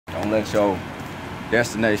Don't let your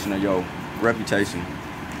destination or your reputation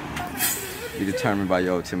be determined by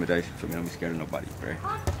your intimidation. For me, don't be scared of nobody, bro.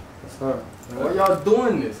 Why y'all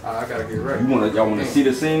doing this? I gotta get ready. Y'all wanna see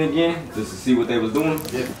the scene again? Just to see what they was doing?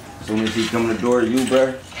 Yeah. As soon as he come in the door, you,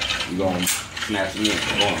 bro, you gonna snatch him in.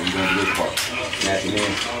 Come on, you gonna do this part. Snatch him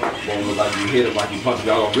in. Won't look like you hit him, like you punch him.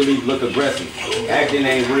 Y'all gonna really look aggressive. Acting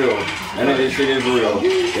ain't real. None of this shit is real.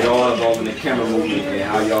 It all involves in the camera movement and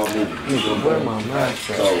how y'all move.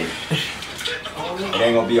 So it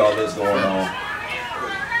ain't gonna be all this going on.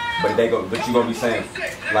 But you gonna be saying,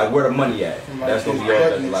 like, where the money at? That's gonna be all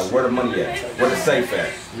that. Like, where the money at? Where the safe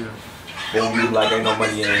at? Then you like, ain't no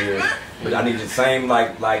money in here. But I need the same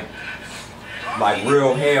like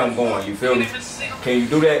real ham going. You feel me? Can you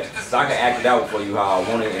do that? So I can act it out for you how I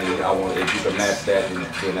want it, and I want if you can match that,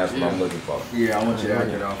 then that's what I'm looking for. Yeah, I want you to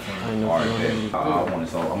act it out for me. All right, man. I want it.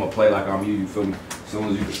 So I'm gonna play like I'm you. You feel me? As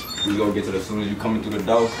soon as we gonna get to as soon as you coming through the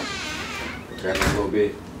door, back a little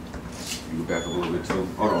bit. You go back a little bit too.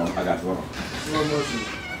 Hold on, I got you. Hold on.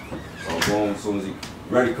 So boom, as soon as he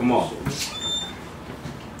ready, come on.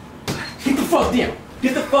 Get the fuck down.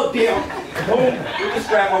 Get the fuck down. Boom. Get the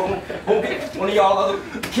strap on. Boom. Get one of y'all other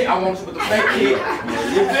kid. I want you with the fake kid.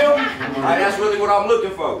 You feel me? Alright, that's really what I'm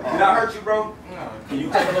looking for. Did I hurt you, bro? Can you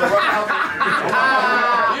take a little rough out?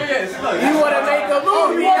 Yes, look. You wanna make a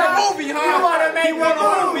movie, huh? You wanna make a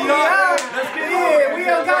movie, huh? Let's get it. Yeah, we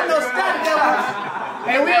don't got no stunt doubles.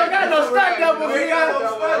 And we don't got no stunt doubles. We got no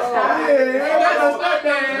stunt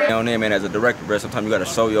doubles. On there, man, as a director, bro, sometimes you gotta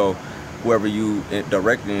show your whoever you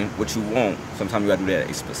directing what you want. Sometimes you gotta do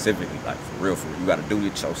that specifically, like for real. You gotta do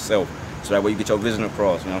it yourself, so that way you get your vision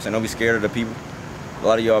across. You know what I'm saying? Don't be scared of the people. A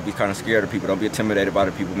lot of y'all be kind of scared of people. Don't be intimidated by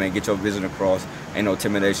the people, man. Get your vision across. Ain't no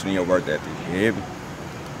intimidation in your work ethic. You hear me?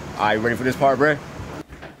 All right, you ready for this part, bro?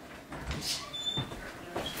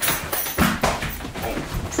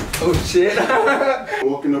 Oh shit!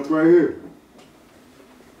 Walking up right here.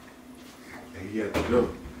 Hey, he had to go.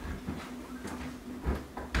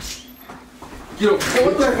 Get up! Hey,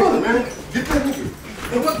 What the fuck, man? Get that nigga.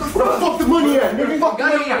 Hey, what the fuck the money at, nigga? Fuck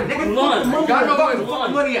got no money, nigga. Got no money. Fuck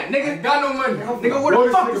the money at, nigga. Got no money. Nigga, where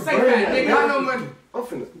the fuck the safe at, nigga? Got no money. I'm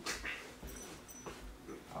finna.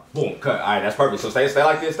 Boom, cut. All right, that's perfect. So stay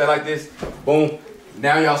like this, stay like this. Boom.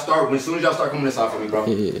 Now y'all start. As soon as y'all start coming inside for me, bro.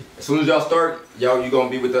 Yeah. As soon as y'all start, you gonna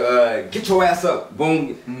be with the get your ass up.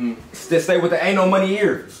 Boom. Stay with the ain't no money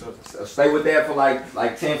here. So stay with that for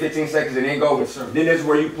like 10, 15 seconds and then go. Then this is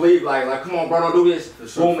where you plead like come on, bro, don't do this.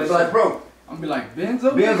 Boom. It's like, bro. I'm be like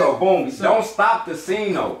Benzo. Benzo, boom. Don't stop the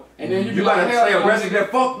scene though. And then you gotta like, stay aggressive. That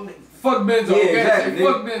fuck Benzo. Yeah, okay? exactly. Say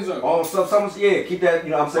fuck Benzo. Oh, some yeah. Keep that. You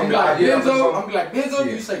know what I'm saying. I'm be like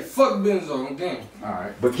Benzo. You say fuck Benzo. Okay. All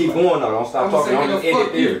right. But keep going though. Don't stop talking. I'm just end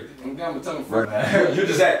it there. I'm down with telling fuck. You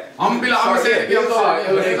just at. I'm gonna be like, I'm gonna say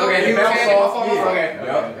Benzo. Okay. Bounce off.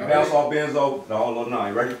 Okay. Bounce off Benzo. The whole little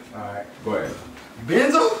nine. Ready? All right. Go ahead.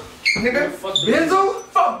 Benzo, nigga. Benzo.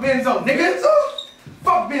 Fuck Benzo, nigga.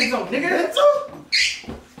 Fuck Benzo, nigga.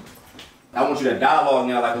 I want you to dialogue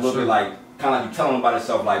now, like a little bit, like kind of like you telling him about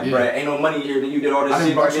yourself, like, bruh, ain't no money here. Then you did all this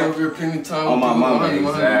shit. I done over here plenty of time. On my mama,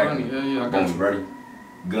 exactly. Yeah, I got you. Ready?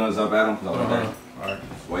 Guns up at him. All right.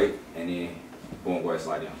 Wait, and then boom, go ahead,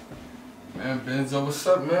 slide down. Man, Benzo, what's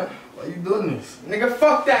up, man? Why you doing this? Nigga,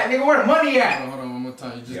 fuck that. Nigga, where the money at? Hold on, one more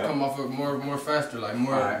time. You just come off it more faster, like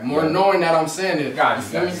more knowing that I'm saying it. Got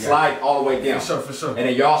you. Slide all the way down. For sure. And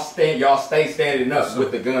then y'all stay standing up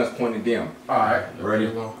with the guns pointed down. All right. Ready?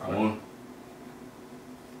 One.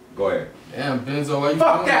 Go ahead. Damn, Benzo, why you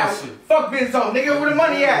fuck doing that shit? Fuck Benzo, nigga. Where the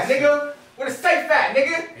money at, nigga? Where the safe at,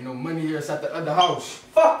 nigga? Ain't no money here. It's at the other house.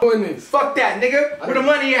 Fuck doing this. Fuck that, nigga. Where the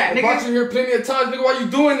money at, nigga? I brought you here plenty of times, nigga. Why you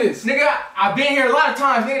doing this? Nigga, I've been here a lot of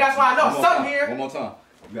times, nigga. That's why I know something here. One more time.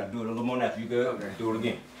 You gotta do it a little more now. You good? Okay. Do it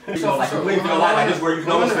again. For You leave your life like this where you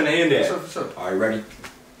know it's finna end at. For sure. All right, ready?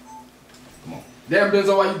 Come on. Damn,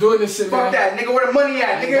 Benzo, why you doing this shit, man? Fuck that, nigga. Where the money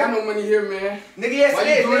at, nigga? I got no money here, man. Nigga, yes why it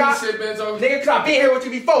is, you doing nigga. This shit, Benzo? Nigga, cause I been here with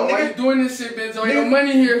you before, nigga. Why you doing this shit, Benzo? Ain't no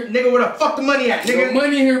money here. Nigga, where the fuck the money at, nigga? No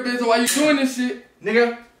money here, Benzo. Why you doing this shit?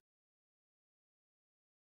 Nigga.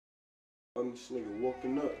 This nigga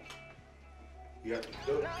walking up. You got to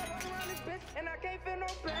go.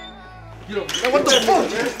 Yo, what the fuck,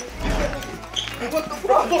 man? What the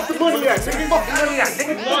fuck? Fuck the money at, nigga. Fuck the money at,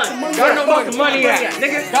 nigga. Got no money at,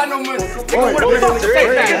 nigga. Got no money. Nigga, where the fuck the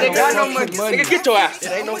safe at, nigga? Got no money. Nigga, get your ass.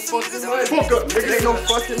 It ain't no fucking money. Fuck up, nigga. Ain't no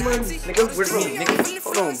fucking money. Nigga, where's me, nigga?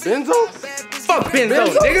 Hold on, Benzo? Fuck Benzo,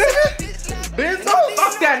 nigga. Benzo?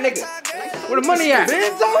 Fuck that nigga. Where the money at?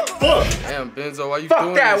 Benzo? Fuck. Damn, Benzo, why you Fuck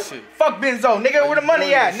doing that. this shit? Fuck Benzo, nigga. Where the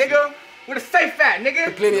money at, nigga? Where the safe at,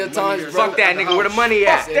 nigga? Plenty of times, bro. Fuck that, nigga. Where the money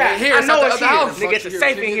at? Fuck that. I know it's here. Nigga, it's a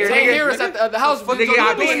safe in here, nigga. Here, it's at the other house. Nigga,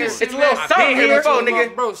 I been here. It's a little something here before,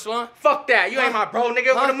 nigga. Bro, Slum. Fuck that. You ain't my bro,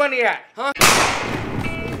 nigga. Where the money at? Huh?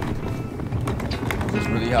 That's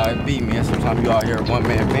really how it be, man. Sometimes you out here one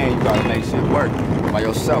man band, you gotta make shit work by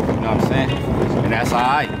yourself, you know what I'm saying? And that's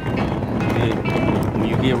alright. When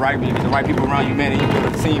you get right, when you get the right people around you, man, and you build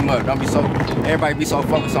a team up. Don't be so, everybody be so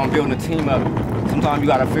focused on building a team up. Sometimes you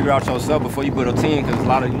gotta figure out yourself before you build a team, because a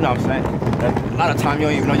lot of, you know what I'm saying? A lot of times you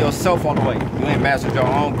don't even know yourself all the way. You ain't mastered your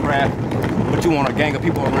own craft, but you want a gang of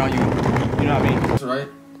people around you, you know what I mean? That's right.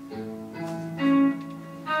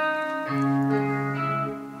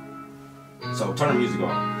 So turn the music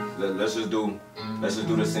on. Let's just do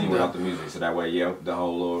the scene without the music, so that way, yeah, the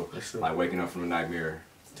whole little like waking up from the nightmare.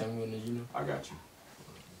 Tell me when you know. I got you.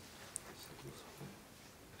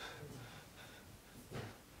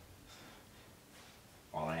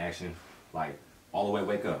 All in action, like all the way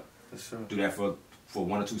wake up. For sure. Do that for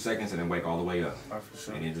 1 or 2 seconds, and then wake all the way up. Right, for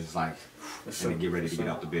sure. And then just like, and then get ready to get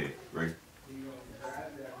out the bed. Ready?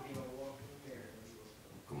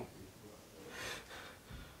 Come on.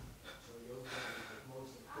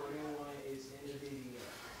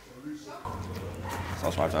 So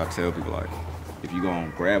that's why I try to tell people, like, if you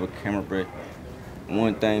gonna grab a camera, bro,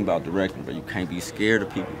 one thing about directing, bro, you can't be scared of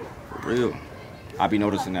people, for real. I be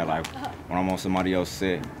noticing that, like, when I'm on somebody else's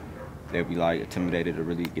set, they'll be, like, intimidated to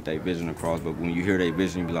really get their vision across, but when you hear their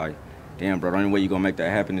vision, you be like, damn, bro, the only way you gonna make that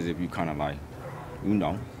happen is if you kind of, like, you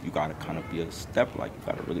know, you gotta kind of be a step, like, you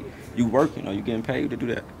gotta really, you work, you know, you getting paid to do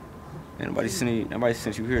that. Nobody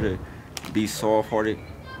sent you here to be soft-hearted,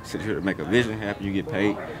 sent here to make a vision happen, you get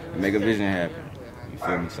paid to make a vision happen. You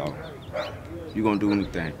feel me? So you gonna do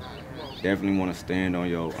anything. Definitely want to stand on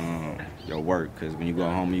your work, because when you go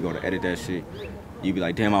home and you go to edit that shit, you be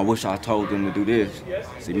like, damn, I wish I told them to do this.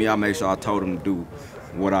 See, me, I make sure I told them to do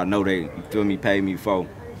what I know they, you feel me, pay me for.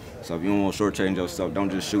 So if you don't want to shortchange yourself,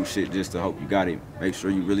 don't just shoot shit just to hope you got it. Make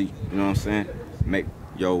sure you really, you know what I'm saying, make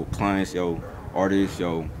your clients, your artists,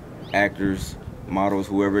 your actors, models,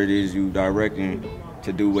 whoever it is you directing,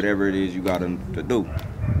 to do whatever it is you got them to do.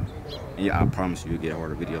 And yeah, I promise you'll get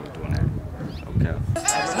harder videos doing that. Okay.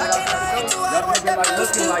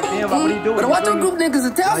 But watch them group niggas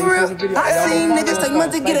and tell for real. I seen niggas take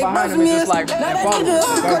months to get a birth meals. Now that nigga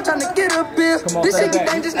hood trying to get up here. This shit get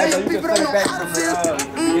dangerous, now you people don't know how to feel.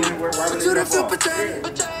 But you done feel betrayed.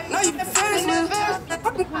 Now you been friends with.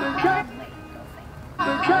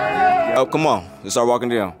 Oh, come on. Let's start walking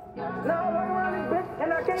down.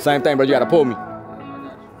 Same thing, bro. You gotta pull me.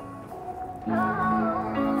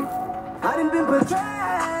 I done been betrayed,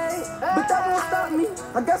 but that won't stop me.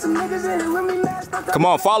 I got some niggas in here with me mashed up. Come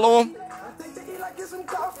on, follow him. I think they eat like get some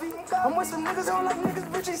coffee. I'm with some niggas on like niggas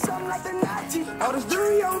bitches, something like they're naughty. All this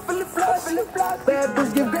jewelry on, feeling flossy. Bad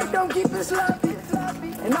bitch give great, don't keep it sloppy.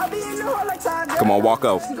 And I be in the hole like Tiger. Come on, walk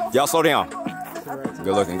up. Y'all slow down.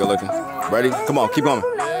 Good looking, good looking. Ready? Come on, keep going.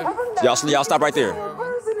 Y'all stop right there.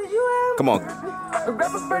 Come on. Come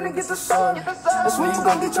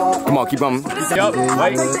on, keep on. Yup,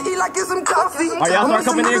 wait. All y'all start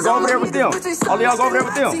coming in, go over there with them. All y'all go over there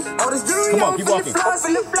with them. Come on, keep walking. Keep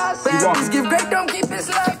walking.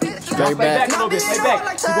 Straight back. A little bit, stay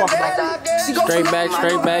back. Keep walking.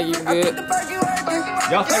 Straight back, you good.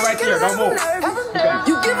 Y'all stay right there, don't move.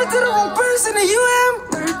 You give it to the wrong person and you am.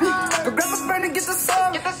 Grab a friend and get the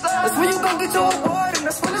song. That's when you gon' get your award, and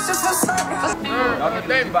that's when it's just for something. Y'all get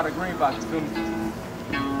the about a green box, you feel me?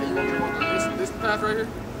 This path right here?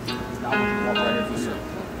 I want to walk right here for sure.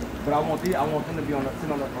 But I want them to be on the,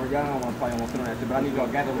 or y'all don't want to play on sit on that shit, but I need y'all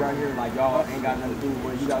gathered right here, like y'all ain't got nothing to do with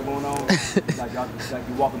what you got going on. Like y'all, like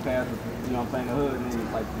you walking past, you know what I'm saying, the hood, and then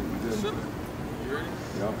it's like, you good. You ready?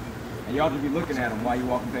 Yup. And y'all just be looking at them while you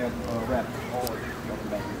walking past rap. Walking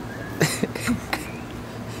back here.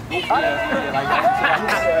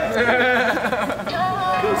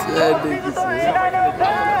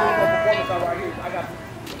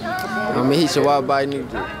 I'm gonna hit your wild bite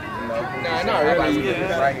nigga. Nah, not really.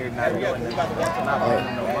 Right here,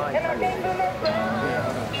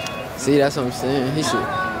 See, that's what I'm saying. He should.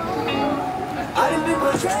 I done been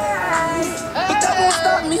betrayed, but that won't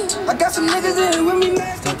stop me. I got some niggas in here with me,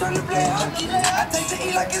 man. Still trying to play hockey. I take to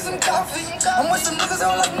eat like it's some coffee. I'm with some niggas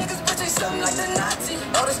on like niggas, bitch, they something like the Nazi.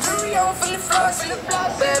 All this jewelry on, feeling flossy.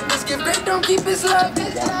 Bad bitch give great, don't keep it sloppy.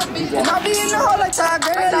 And I be in the hole like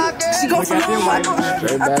Tiger. She go from the Michael.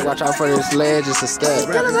 Straight back, watch out for this ledge, it's a step.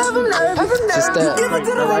 It's a step. Give it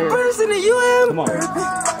to the right person and you am. Come on.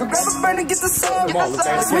 Grab a friend and get the song.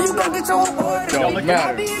 That's when you gon' get your award. Don't look at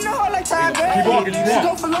her. Be in the hole like Tiger. Keep walking, keep walking.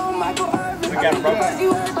 Go for long, Michael Irvin. Look at him, bro.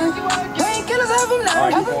 Painkillers have them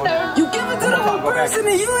nerve. You give it to the wrong person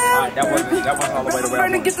and you have. That wasn't all the way to where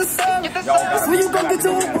I'm Get the sun. That's when you go get to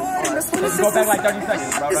a boy. That's when it's go back like 30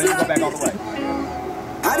 seconds, bro. Don't even go back all the way.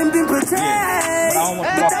 I done been betrayed. But I don't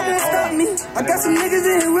want you walking in. Stop me. I got some niggas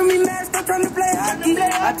in here with me, man. Stop trying to play hockey.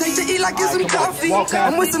 I take to eat like it's some coffee.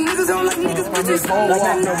 I'm with some niggas on like niggas bitches. I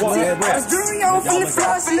was doing on from the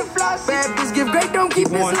floss. Bad bitch give great, don't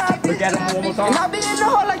keep it sloppy. Look at him one more time. And I be in the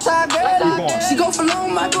hole like Tiger. She go for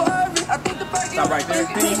long, Michael Irvin. I think the back stop right there.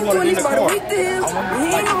 You want to in the court.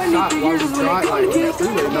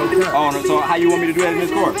 Oh, no, so how you want me to do that in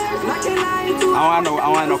this court? I don't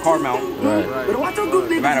have no car mount. Right.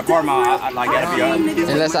 If I had a car mount, I gotta be up.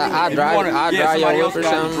 Unless I drive your whip or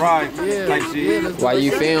something. Type shit. While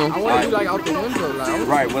you film. I want you like out the window. Like,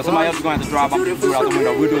 right, well somebody else is going to have to drive. I'm going to do it out the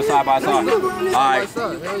window. We'll do it side by side. Alright.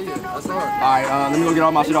 hell yeah, that's hard. Alright, let me go get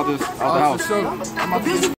all my shit out the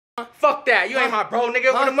house. Fuck that, you ain't my bro,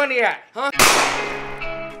 nigga. Where the money at? Huh?